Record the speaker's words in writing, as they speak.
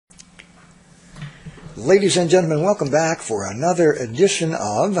Ladies and gentlemen, welcome back for another edition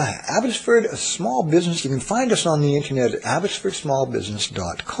of Abbotsford Small Business. You can find us on the internet at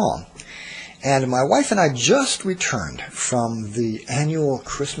abbotsfordsmallbusiness.com. And my wife and I just returned from the annual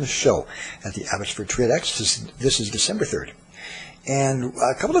Christmas show at the Abbotsford Tradex. This is December 3rd. And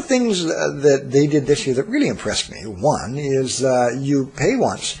a couple of things that they did this year that really impressed me. One is you pay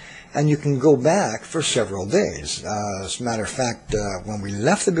once and you can go back for several days. As a matter of fact, when we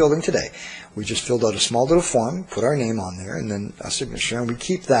left the building today, we just filled out a small little form, put our name on there, and then a signature, and we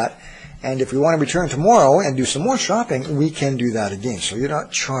keep that. And if we want to return tomorrow and do some more shopping, we can do that again. So you're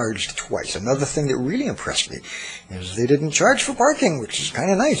not charged twice. Another thing that really impressed me is they didn't charge for parking, which is kind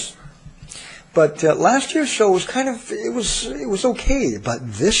of nice. But last year's show was it was okay.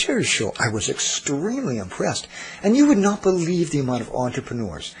 But this year's show, I was extremely impressed. And you would not believe the amount of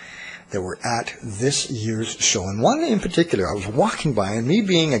entrepreneurs that were at this year's show. And one in particular, I was walking by, and me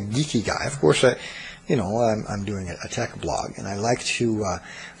being a geeky guy, of course, I'm doing a tech blog, and I like to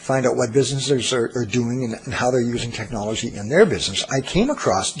find out what businesses are doing and how they're using technology in their business. I came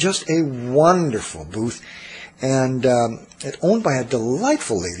across just a wonderful booth, and it's owned by a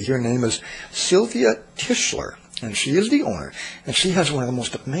delightful lady. Her name is Sylvia Tishler, and she is the owner, and she has one of the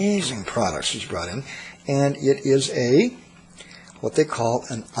most amazing products she's brought in, and it is what they call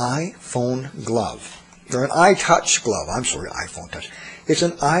an iPhone glove, or an iTouch glove. I'm sorry, iPhone Touch. It's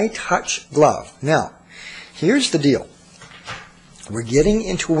an iTouch glove. Now, here's the deal. We're getting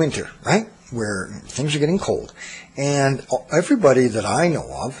into winter, right, where things are getting cold, and everybody that I know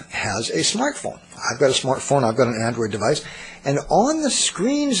of has a smartphone. I've got a smartphone. I've got an Android device, and on the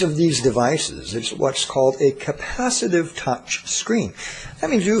screens of these devices, it's what's called a capacitive touch screen. That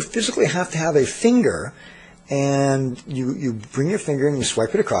means you physically have to have a finger, and you bring your finger and you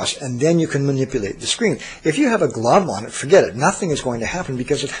swipe it across, and then you can manipulate the screen. If you have a glove on it, forget it. Nothing is going to happen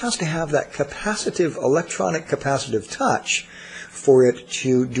because it has to have that electronic capacitive touch for it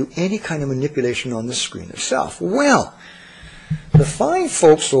to do any kind of manipulation on the screen itself. Well, the fine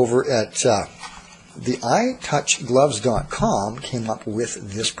folks over at the iTouchGloves.com came up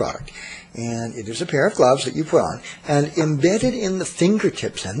with this product. And it is a pair of gloves that you put on, and embedded in the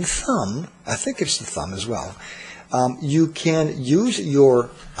fingertips and thumb, I think it's the thumb as well, you can use your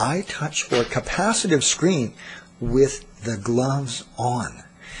iTouch or capacitive screen with the gloves on.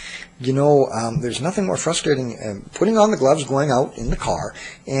 You know, there's nothing more frustrating than putting on the gloves, going out in the car,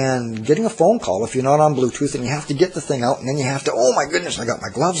 and getting a phone call if you're not on Bluetooth, and you have to get the thing out, and then you have to, oh my goodness, I got my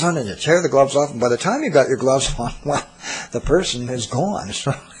gloves on, and you tear the gloves off, and by the time you got your gloves on, well, the person is gone.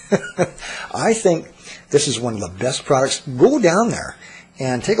 So I think this is one of the best products. Go down there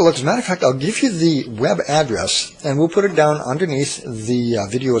and take a look. As a matter of fact, I'll give you the web address, and we'll put it down underneath the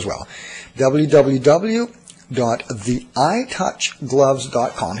video as well.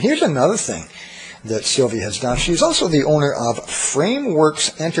 www.theitouchgloves.com. Here's another thing that Sylvia has done. She's also the owner of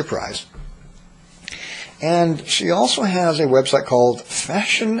Frameworks Enterprise. And she also has a website called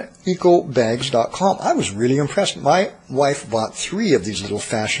fashionecobags.com. I was really impressed. My wife bought 3 of these little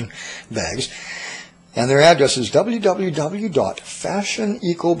fashion bags, and their address is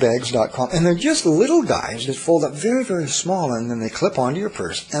www.fashionecobags.com. And they're just little guys that fold up very, very small, and then they clip onto your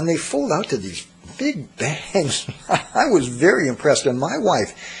purse, and they fold out to these big bags. I was very impressed, and my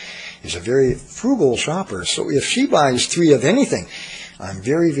wife is a very frugal shopper, so if she buys 3 of anything, I'm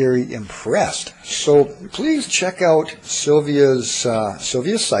very, very impressed. So please check out Sylvia's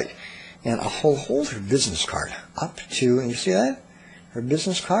site, and I'll hold her business card up to, and you see that? Her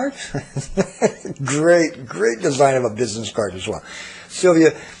business card? Great design of a business card as well.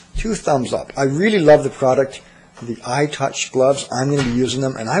 Sylvia, 2 thumbs up. I really love the product, the iTouch gloves. I'm going to be using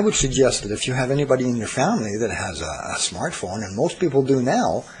them, and I would suggest that if you have anybody in your family that has a smartphone, and most people do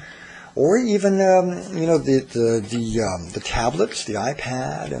now, or even the tablets, the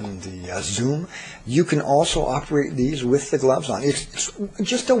iPad, and the Zoom, you can also operate these with the gloves on. It's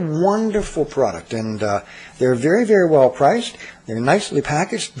just a wonderful product, and they're very, very well priced. They're nicely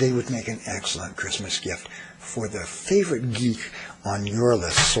packaged. They would make an excellent Christmas gift for the favorite geek on your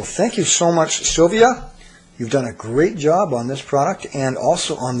list. So thank you so much, Sylvia. You've done a great job on this product and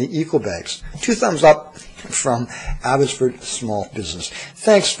also on the eco bags. 2 thumbs up from Abbotsford Small Business.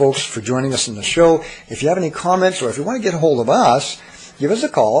 Thanks, folks, for joining us in the show. If you have any comments or if you want to get a hold of us, give us a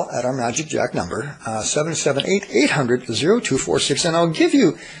call at our Magic Jack number, 778-800-0246. And I'll give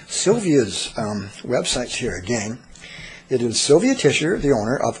you Sylvia's websites here again. It is Sylvia Tishler, the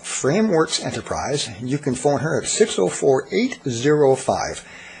owner of Frameworks Enterprise. You can phone her at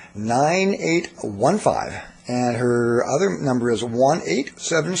 604-805-9815. And her other number is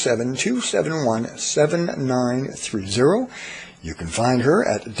 1-877-271-7930. You can find her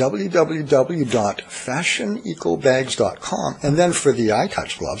at www.fashionecobags.com, and then for the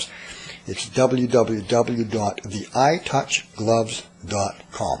iTouch gloves, it's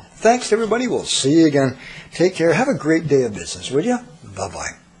www.theitouchgloves.com. Thanks, everybody. We'll see you again. Take care. Have a great day of business, will you?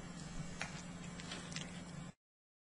 Bye-bye.